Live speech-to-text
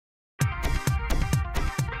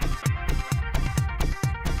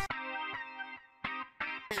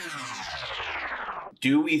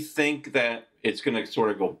do we think that it's going to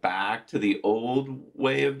sort of go back to the old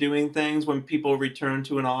way of doing things when people return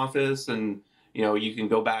to an office and, you can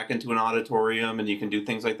go back into an auditorium and you can do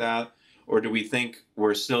things like that? Or do we think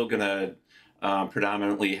we're still going to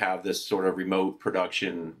predominantly have this sort of remote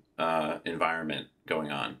production environment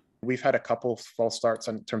going on? We've had a couple false starts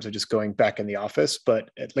in terms of just going back in the office,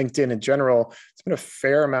 but at LinkedIn in general, it's been a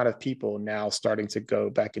fair amount of people now starting to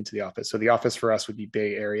go back into the office. So the office for us would be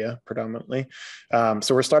Bay Area predominantly.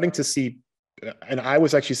 So we're starting to see, and I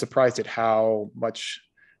was actually surprised at how much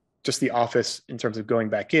just the office in terms of going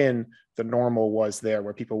back in, the normal was there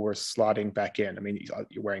where people were slotting back in. I mean,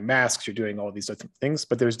 you're wearing masks, you're doing all these different things,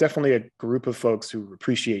 but there's definitely a group of folks who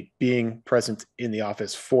appreciate being present in the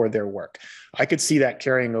office for their work. I could see that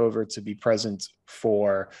carrying over to be present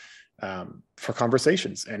for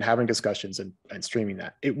conversations and having discussions and streaming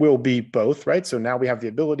that. It will be both, right? So now we have the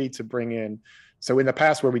ability to bring in, so in the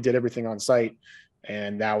past where we did everything on site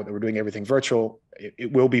and now that we're doing everything virtual,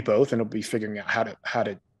 it will be both, and it'll be figuring out how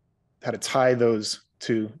to tie those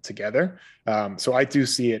two together. So I do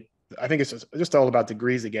see it. I think it's just all about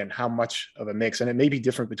degrees again, how much of a mix, and it may be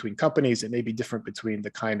different between companies. It may be different between the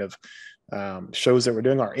kind of shows that we're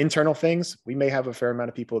doing. Our internal things, we may have a fair amount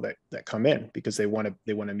of people that come in because they want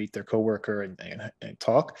to meet their coworker and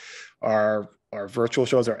talk. Our virtual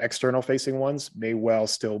shows, our external facing ones, may well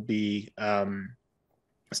still be a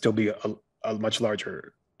much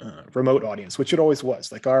larger remote audience, which it always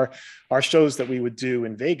was. Like our shows that we would do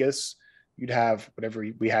in Vegas, you'd have whatever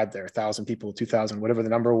we had there, 1,000 people, 2,000, whatever the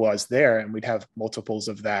number was there, and we'd have multiples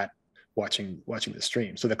of that watching the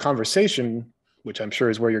stream. So the conversation, which I'm sure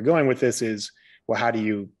is where you're going with this, is, well, how do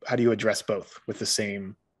you address both with the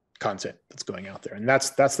same content that's going out there? And that's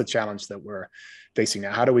the challenge that we're facing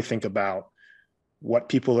now. How do we think about what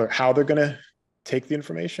people how they're going to take the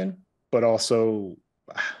information, but also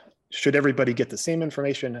should everybody get the same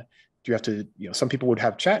information? Do you have to, some people would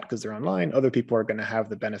have chat because they're online. Other people are going to have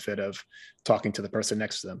the benefit of talking to the person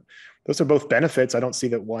next to them. Those are both benefits. I don't see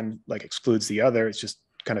that one excludes the other. It's just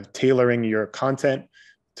kind of tailoring your content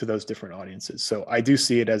to those different audiences. So I do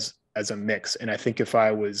see it as a mix. And I think if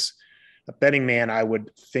I was a betting man, I would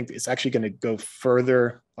think it's actually going to go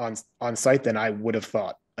further on site than I would have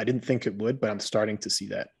thought. I didn't think it would, but I'm starting to see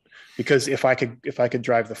that. Because if I could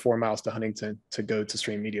drive the 4 miles to Huntington to go to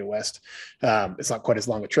Stream Media West, it's not quite as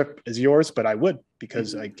long a trip as yours, but I would,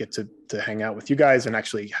 because I get to hang out with you guys and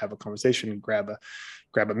actually have a conversation and grab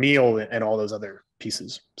a meal and all those other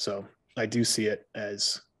pieces. So I do see it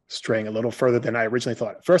as straying a little further than I originally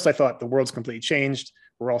thought. At first, I thought the world's completely changed.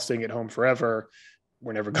 We're all staying at home forever.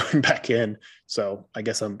 We're never going back in. So I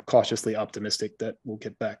guess I'm cautiously optimistic that we'll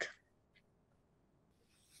get back.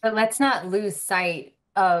 But let's not lose sight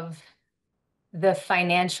of the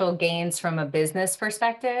financial gains from a business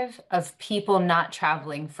perspective of people not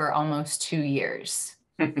traveling for almost 2 years.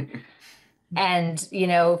 And,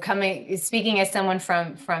 speaking as someone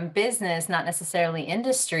from business, not necessarily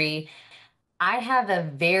industry, I have a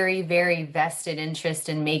very, very vested interest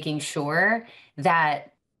in making sure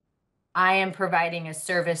that I am providing a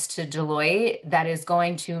service to Deloitte that is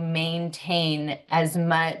going to maintain as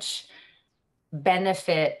much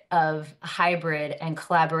benefit of hybrid and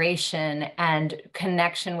collaboration and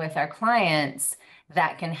connection with our clients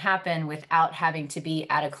that can happen without having to be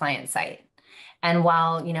at a client site. And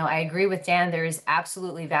while, I agree with Dan, there is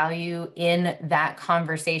absolutely value in that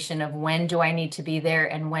conversation of when do I need to be there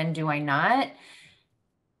and when do I not.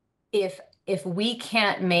 If we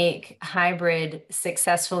can't make hybrid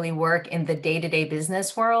successfully work in the day-to-day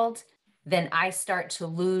business world, then I start to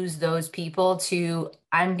lose those people to,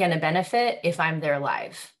 I'm going to benefit if I'm there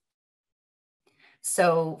live.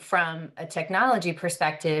 So from a technology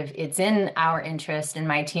perspective, it's in our interest, in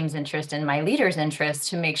my team's interest, and my leader's interest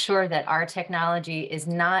to make sure that our technology is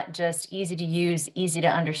not just easy to use, easy to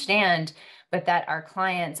understand, but that our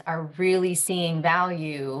clients are really seeing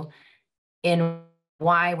value in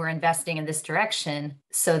why we're investing in this direction,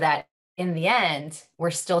 so that in the end,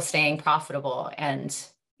 we're still staying profitable and,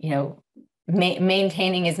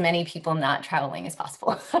 maintaining as many people not traveling as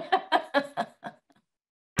possible.